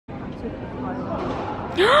Good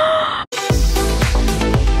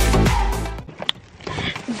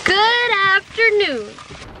afternoon.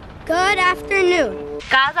 Good afternoon.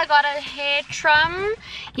 Guys, I got a hair trim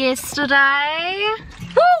yesterday.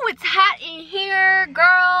 Woo, it's hot in here,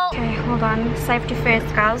 girl. Okay, hold on. Safety first,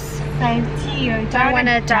 guys. Safety. You don't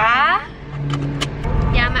wanna die.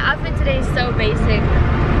 Yeah, my outfit today is so basic.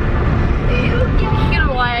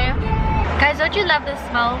 Guys, don't you love the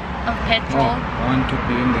smell of petrol? I want to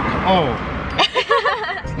be in the car. Oh.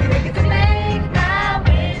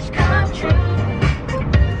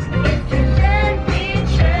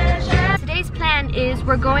 Today's plan is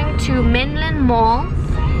we're going to Menlyn Mall.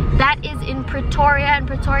 That is in Pretoria, and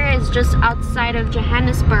Pretoria is just outside of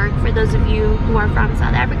Johannesburg for those of you who are from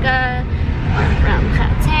South Africa or from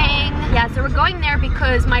Gauteng. Yeah, so we're going there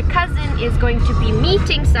because my cousin is going to be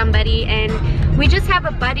meeting somebody, and we just have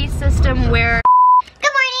a buddy system where...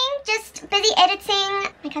 Good morning, just busy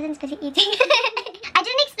editing. My cousin's busy eating. I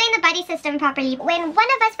didn't explain the buddy system properly. When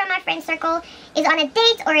one of us from our friend circle is on a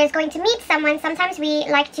date or is going to meet someone, sometimes we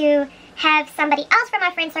like to have somebody else from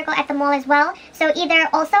our friend circle at the mall as well. So either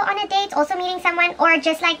also on a date, also meeting someone, or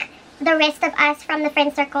just like the rest of us from the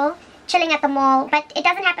friend circle chilling at the mall. But it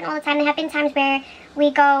doesn't happen all the time. There have been times where we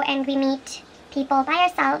go and we meet people by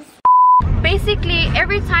ourselves. Basically,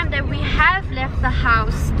 every time that we have left the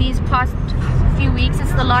house these past few weeks,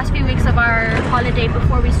 it's the last few weeks of our holiday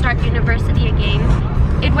before we start university again,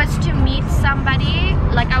 it was to meet somebody.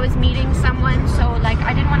 Like I was meeting someone, so like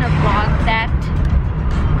I didn't want to vlog that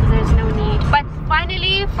because there's no need. But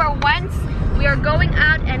finally, for once, we are going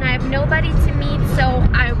out and I have nobody to meet, so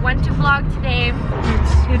I want to vlog today.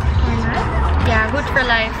 It's Hood for life. Yeah, Hood for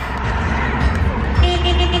life.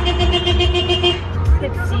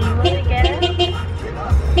 Let's see, you want to get it?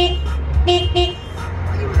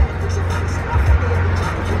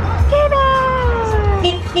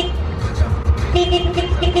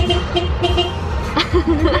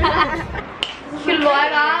 Hello,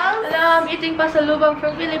 I'm eating pasalubong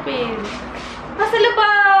from Philippines.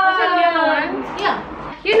 Pasalubong! Yeah.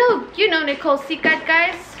 You know Nicole Sikat,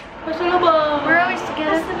 guys? Pasalubong! We're always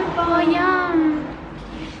together. Oh, yum!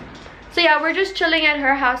 So yeah, we're just chilling at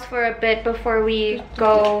her house for a bit before we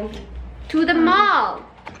go to the mall.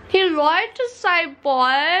 He liked to say boy.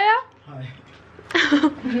 Hi.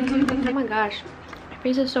 Oh my gosh, my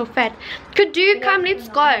face is so fat. Could you come? Let's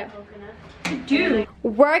go. Do.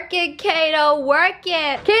 Work it, Kato. Work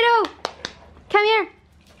it. Kato, come here.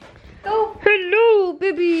 Go. Hello,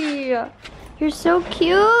 baby. You're so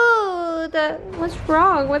cute. What's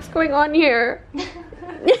wrong? What's going on here? Look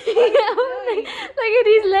at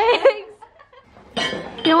his legs.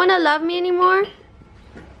 You don't want to love me anymore?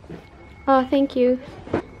 Oh, thank you.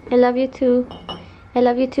 I love you too. I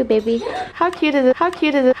love you too, baby. How cute is it? How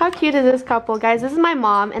cute is it? How cute is this couple? Guys, this is my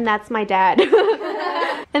mom and that's my dad.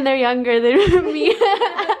 And they're younger than me.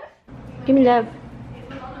 Give me love.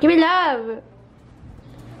 Give me love.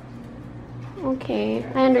 Okay,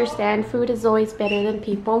 I understand. Food is always better than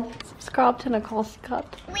people. Subscribe to Nicole's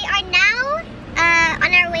Cup. We are now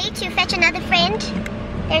on our way to fetch another friend.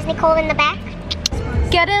 There's Nicole in the back.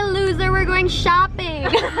 Get it, loser, we're going shopping.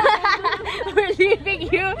 We're leaving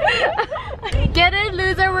you. Get it,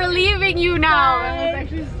 loser, we're leaving you now. That was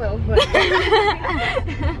actually so funny.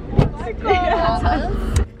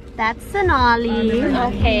 That's an ollie.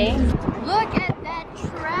 Okay. Look at that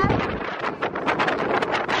trap.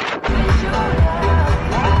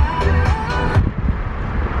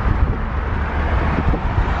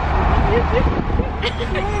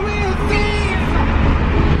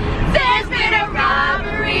 There's been a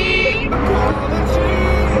robbery.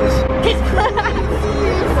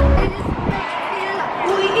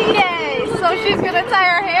 Yay! So she's gonna tie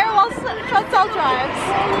her hair while Chantelle drives.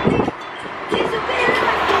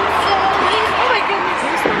 Oh my goodness!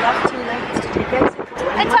 Use the left two legs to take it.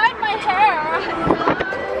 I tied my hair.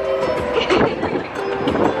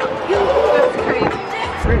 That's crazy.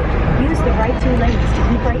 Use the right two lanes to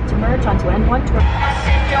keep right to merge onto N1 to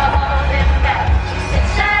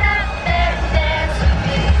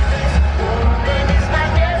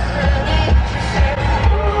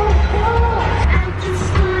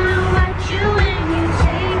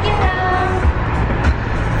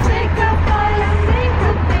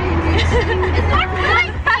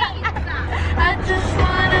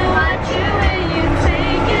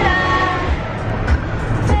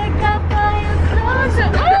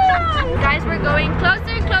Guys, we're going closer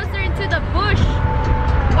and closer into the bush.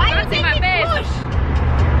 Why are you taking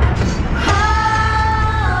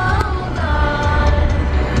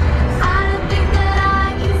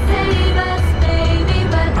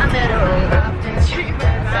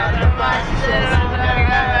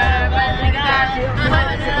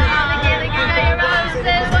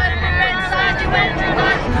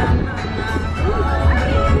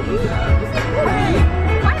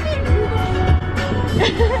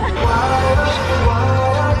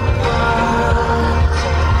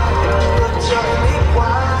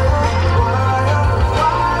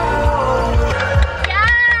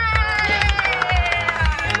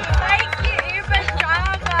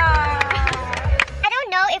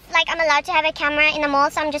mall,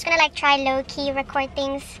 so I'm just gonna like try low-key record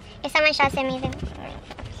things. If someone shouts at me, then...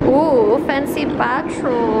 Ooh, fancy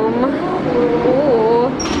bathroom. Ooh.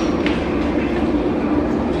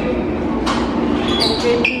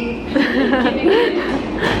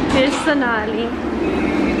 Here's Sonali.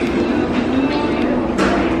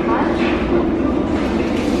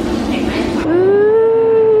 Ooh.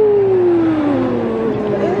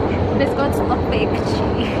 This one's a fake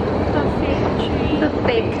tree. The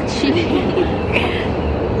fake tree.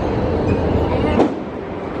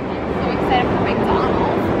 I'm excited for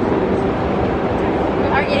McDonald's. We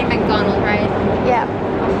are eating McDonald's, right? Yeah.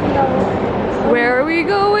 Where are we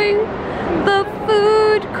going? The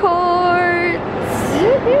food courts.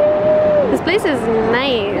 This place is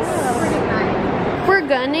nice. We're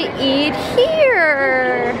gonna eat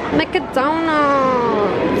here.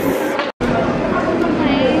 McDonald's.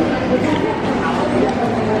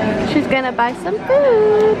 She's gonna buy some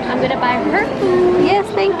food. I'm gonna buy her food. Yes,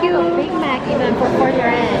 thank you. A Big Mac even for your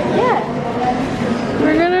end. Yeah.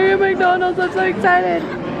 We're gonna eat McDonald's. I'm so excited.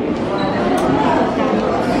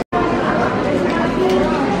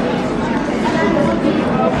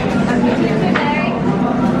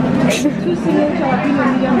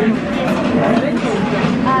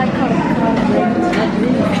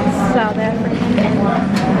 South African.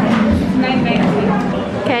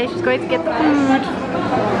 Okay, she's going to get the food.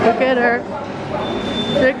 Look at her.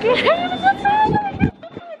 Look at her.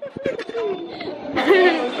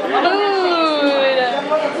 Food.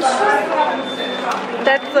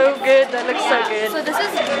 That's so good. That looks so good. So this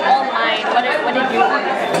is all mine. What did you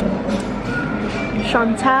order?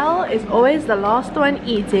 Chantelle is always the last one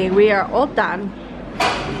eating. We are all done.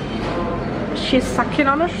 She's sucking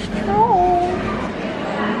on a straw.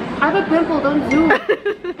 I have a pimple, don't zoom.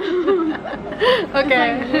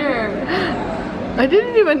 Okay. I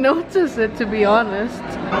didn't even notice it, to be honest.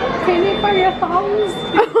 Penny for your thumbs.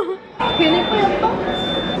 Penny for your thumbs.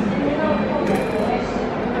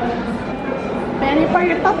 Penny for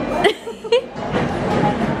your thumbs.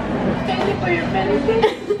 Penny for your penny.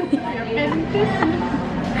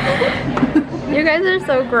 You guys are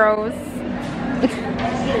so gross.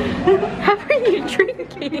 How are you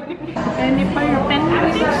drinking? Penny for your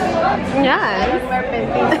pennies. Yes.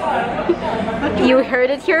 You heard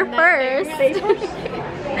it here first.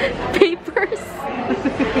 Papers.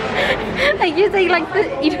 Like you say, like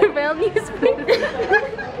the Israel newspaper.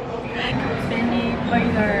 Penny for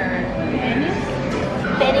your pennies.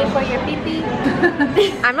 Penny for your pee-pee.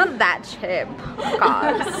 I'm not that chip,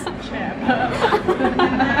 guys.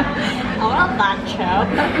 I'm not that chub.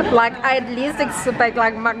 Like I at least expect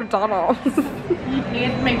like McDonald's. You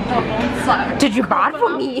ate McDonald's. Did you buy it for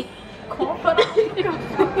me?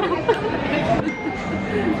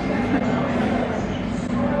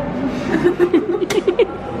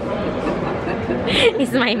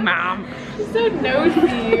 It's my mom. She's so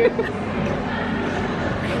nosy.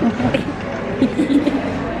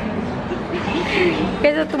 You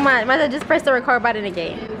guys are too much. Might as well just press the record button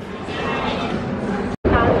again.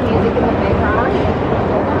 What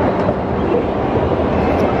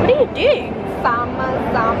are you doing?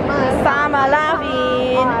 Summer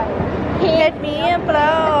loving. Hit me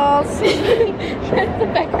applause. That's the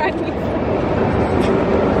background music.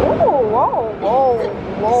 Oh, whoa, whoa,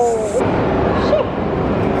 whoa. Shit.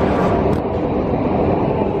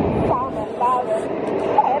 Summer loving.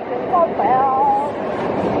 Heaven so well.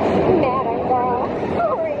 Matter girl.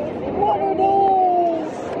 Crazy. What are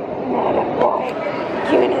those? Matter boy.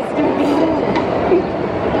 Cuteness to me.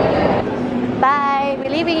 Bye.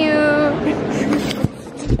 We're leaving you.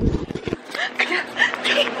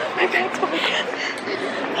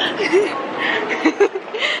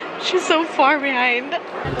 She's so far behind.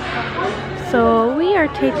 So we are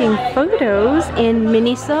taking photos in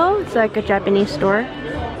Miniso. It's like a Japanese store.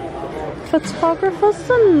 Photographer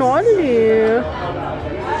Sonali.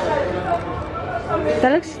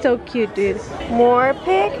 That looks so cute, dude. More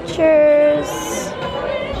pictures.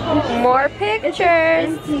 More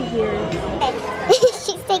pictures.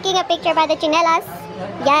 She's taking a picture by the chinelas.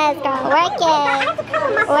 Yes, girl, work it.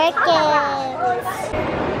 Work it.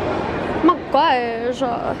 My gosh.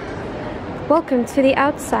 Welcome to the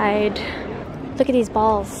outside. Look at these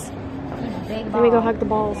balls. Let me go hug the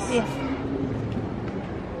balls. Yes.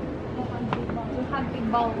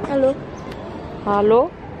 Hello. Hello.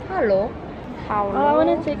 Hello. Hello. Oh, I want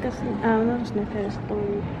to take a snap. Oh, not a snap, a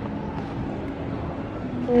story.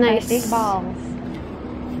 Nice. Big balls.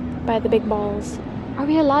 By the big balls. Are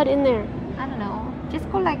we allowed in there? I don't know. Just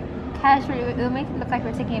go like casually. It'll make it look like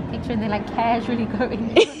we're taking a picture and then like casually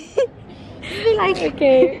going. Be like,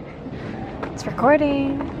 okay. It's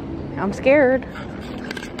recording. I'm scared.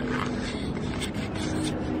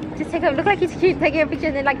 just take a look like he's taking a picture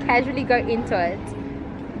and then like casually go into it.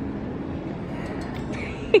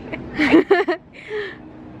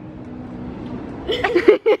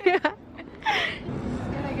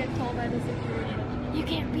 You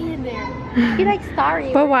can't be in there. He like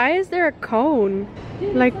sorry. But why is there a cone?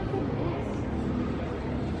 Like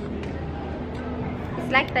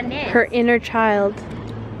It's like the nest. her inner child.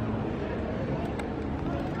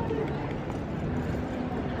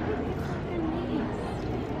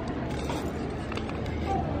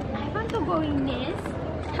 I want to go in nest.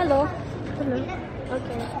 Hello. Hello.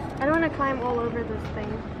 Okay. I don't want to climb all over this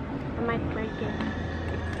thing. I might break it.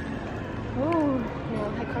 Oh,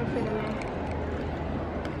 no, I can't fit in there.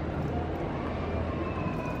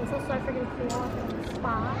 It's also so freaking cool in the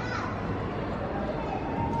spa.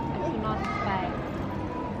 Actually not bad.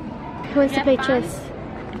 Who wants to play chess?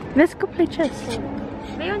 Let's go play chess.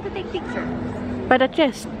 They want to take pictures. But at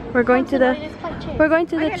chess. We're going to the Okay,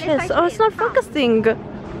 let's chess. play Oh, it's not chess. focusing. Guys.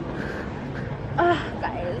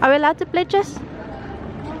 Are we allowed to play chess?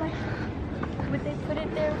 Would they put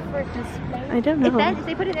it there for display? I don't If know.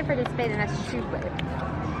 they put it there for display, then that's stupid.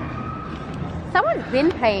 Someone's been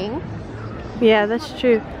playing. Yeah, that's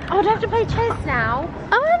true. Oh, do I have to play chess now?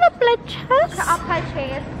 I want to play chess. I'll play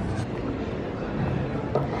chess.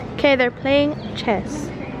 Okay, they're playing chess.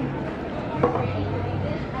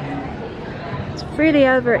 It's really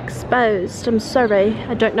overexposed. I'm sorry.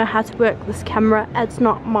 I don't know how to work this camera. It's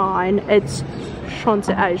not mine. It's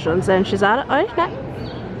Chantelle's, and she's at it. Oh, okay.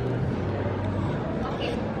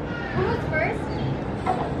 Who was first?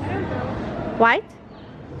 White?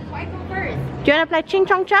 White go first. Do you want to play Ching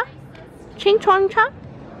Chong Cha? Ching Chong Cha?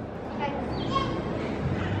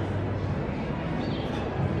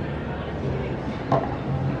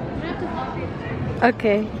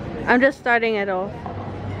 Okay, I'm just starting it off.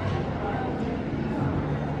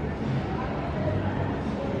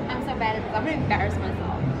 I'm so bad at this. I'm gonna embarrass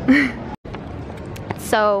myself.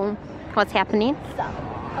 So, what's happening? So,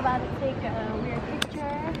 about to take a weird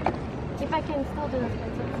picture. If I can still do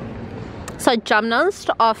this. So, gymnast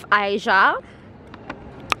of Asia.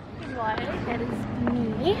 Hello, that is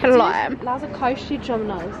me. Hello. Laat een kruisje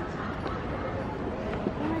gymnast.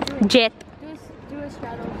 Jet. Do a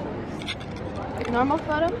straddle first. Normal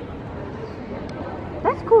photo?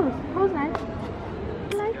 That's cool. Pose nice.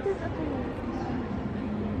 I like this.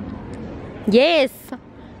 Yes.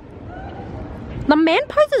 The man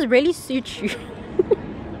poses really suit you.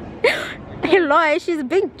 Hello, she's a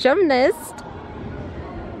big gymnast.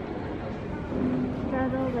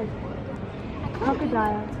 Straddle like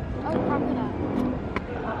crocodile. Oh,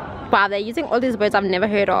 crocodile. Wow, they're using all these words I've never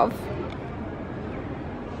heard of.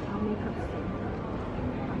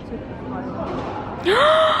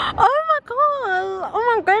 Oh my god! Oh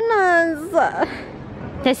my goodness!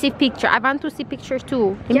 Let's see picture. I want to see pictures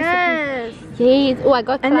too. Let me Yes. see. Yes. Oh, I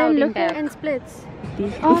got And cloud then in look there. and splits.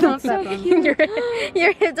 Oh, that's so cute.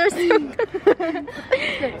 your heads are so good.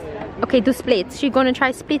 Okay, do splits. She gonna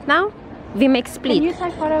try split now? We make Can split. you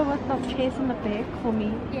take photo with the chairs in the back for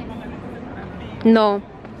me? No,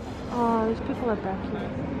 Oh, there's people at back here.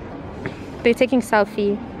 they're taking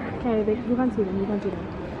selfie. Okay, you can't see them, you can't see them.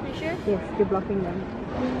 You sure? Yes, you're blocking them.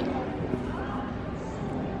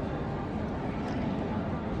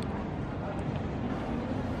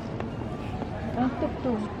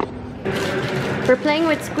 We're playing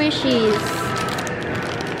with squishies.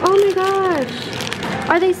 Oh my gosh.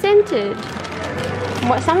 Are they scented?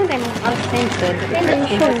 What? Some of them are scented.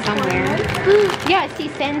 Somewhere. Yeah, I see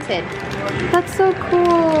scented. That's so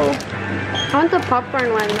cool. I want the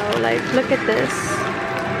popcorn one though. Like, look at this.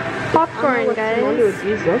 Popcorn, guys.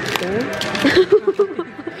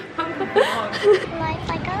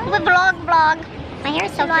 Vlog. My hair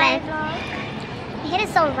is so flat. My head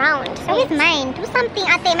is so round. So is mine. Do something,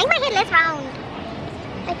 Ate. Make my head less round.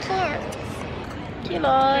 I can't.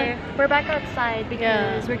 Okay, we're back outside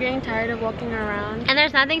because we're getting tired of walking around. And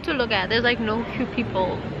there's nothing to look at. There's like no cute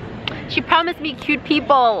people. She promised me cute people.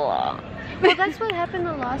 Well, that's what happened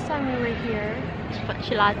the last time we were here. But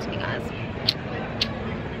she lied to me, guys.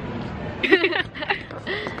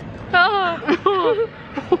 Oh.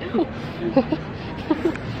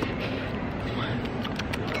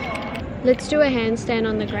 Let's do a handstand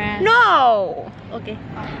on the grass. No! Okay.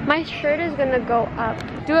 My shirt is gonna go up.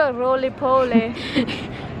 Do a roly-poly.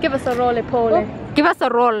 Give us a roly-poly. Give us a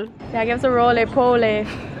roll. Yeah, give us a roly-poly.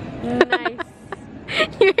 Nice.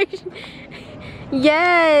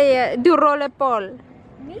 Yay! Do roll pole.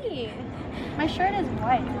 Me. My shirt is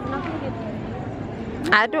white. It's not gonna get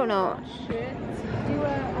dirty. I don't know. Shit. Do a...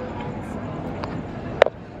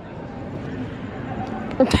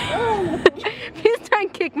 Please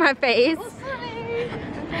don't kick my face.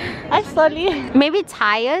 I slowly. Maybe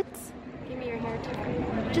tie it. Give me your hair tip.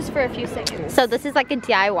 Just for a few seconds. So this is like a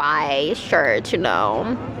DIY shirt, you know.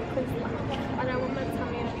 And I want my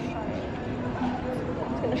tummy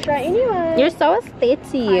to Try anyway. You're so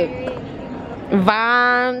aesthetic.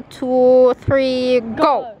 1, 2, 3,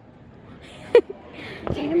 go.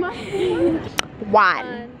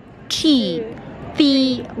 1, 2,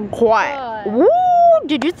 3, go. Woo!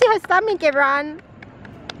 Did you see her stomach, everyone?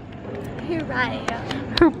 Hooray.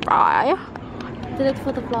 Hooray. Did it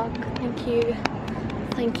for the vlog. Thank you.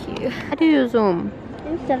 Thank you. How do you zoom?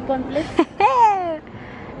 Cell phone, please.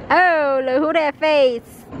 Oh, look who that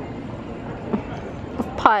face.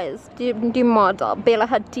 Pies, the model, Bella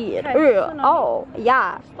Hadid. Oh,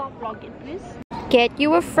 yeah. Stop vlogging, please. Get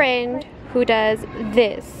you a friend who does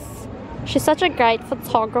this. She's such a great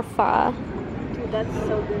photographer. Dude, that's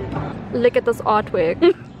so good. Look at this artwork.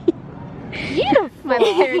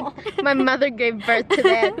 My mother gave birth to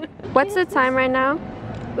that. What's the time right now?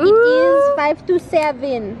 It is 5 to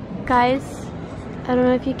 7. Guys, I don't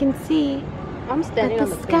know if you can see, I'm but standing on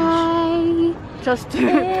the the sky Just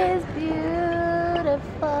is beautiful.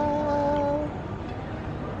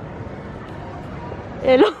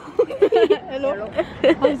 Hello. Hello.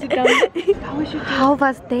 How's it going? How was your day? How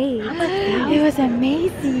was day? It was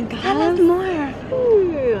amazing, guys. Tell us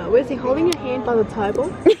more. Was he holding your hand by the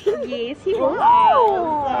table? Yes, he was.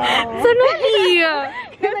 Wow. So naughty.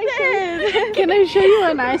 Can I show you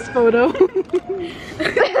a nice photo?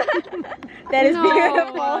 That is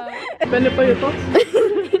beautiful. Bend it for your thoughts.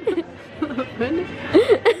 Bend it.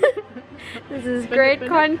 This is great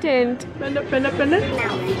content. Bend it, bend it, bend it.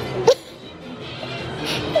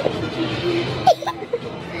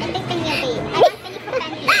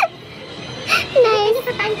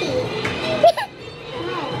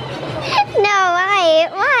 No, why?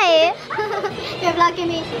 Why? You're vlogging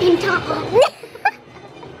me in top.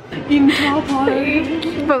 In top.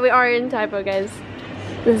 But we are in Typo, guys.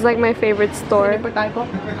 This is like my favorite store.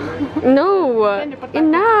 No,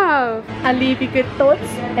 enough. I leave you good thoughts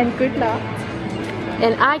and good luck.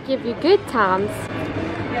 And I give you good times.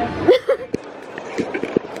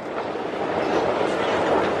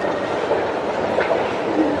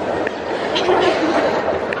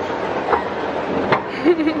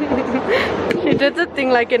 She did the thing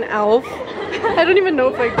like an elf. I don't even know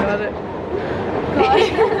if I got it.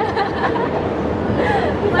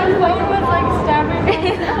 My phone was like stabbing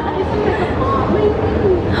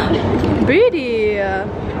Beauty.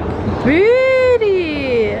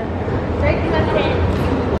 Beauty.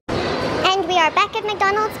 And we are back at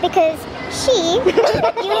McDonald's because she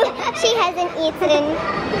hasn't eaten.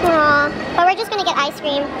 Aww. But we're just gonna get ice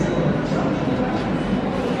cream.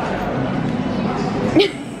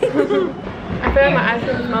 I feel like my ice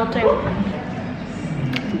cream is melting.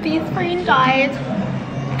 These green guys.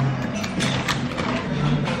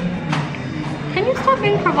 Can you stop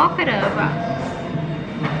being provocative?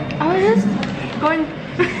 I was just going.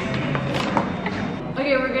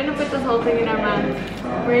 Okay, we're gonna put this whole thing in our mouth.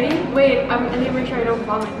 Ready? Wait, I need to make sure I don't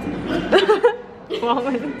vomit.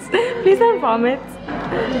 Vomit. Please don't vomit.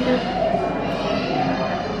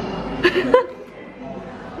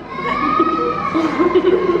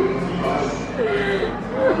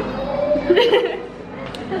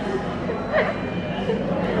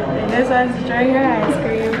 This one's enjoying her ice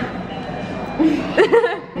cream.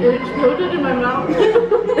 It exploded in my mouth.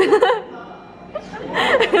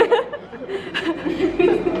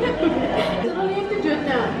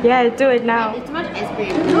 Yeah, do it now. It's much ice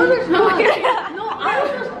cream. No, there's not. No, I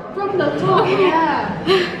was just from the top. Yeah.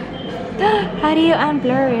 How do you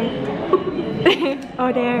unblur it?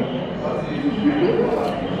 Oh, there.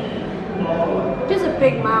 Just a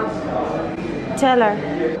big mouth. Tell her.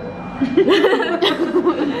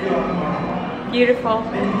 Beautiful.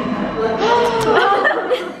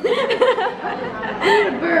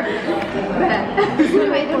 Burp.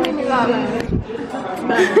 Wait, don't make me laugh.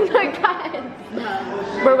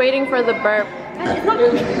 We're waiting for the burp.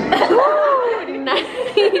 Ooh, nice.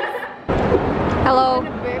 Hello.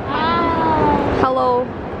 Hello.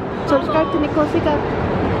 Subscribe to Nicole Siga.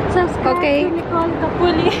 Okay.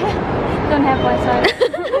 Don't have Wi-Fi.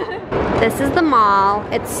 This is the mall.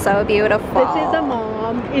 It's so beautiful. This is the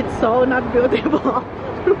mom. It's so not beautiful.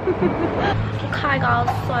 Hi guys,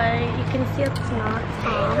 so you can see it's not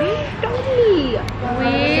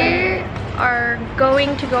We are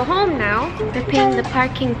going to go home now. We're paying the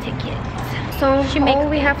parking ticket. So all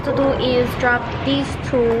we have to do is drop these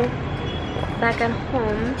two back at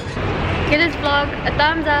home. Give this vlog a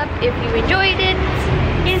thumbs up if you enjoyed it.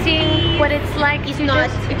 See what it's like to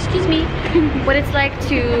excuse me, what it's like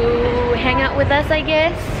to hang out with us, I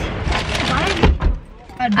guess.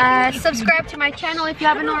 Subscribe to my channel if you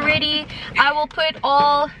haven't already. I will put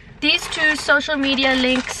all these two social media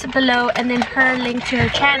links below, and then her link to her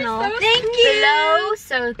channel below.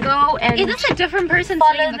 So go and Is this a different person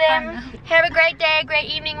follow them. Have a great day,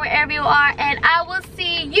 great evening wherever you are, and I will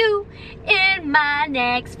see you in my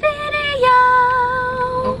next video.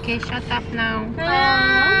 Okay, shut up now.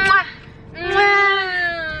 Mwah.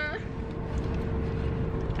 Mwah.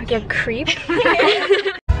 You creep.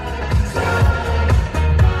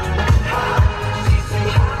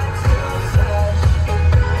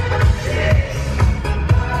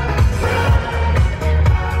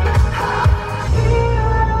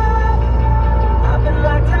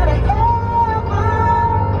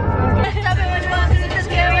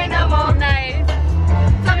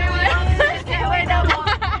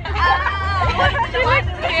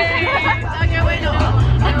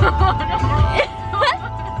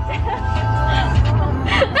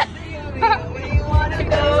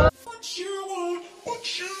 What you want,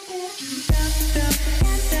 what you want.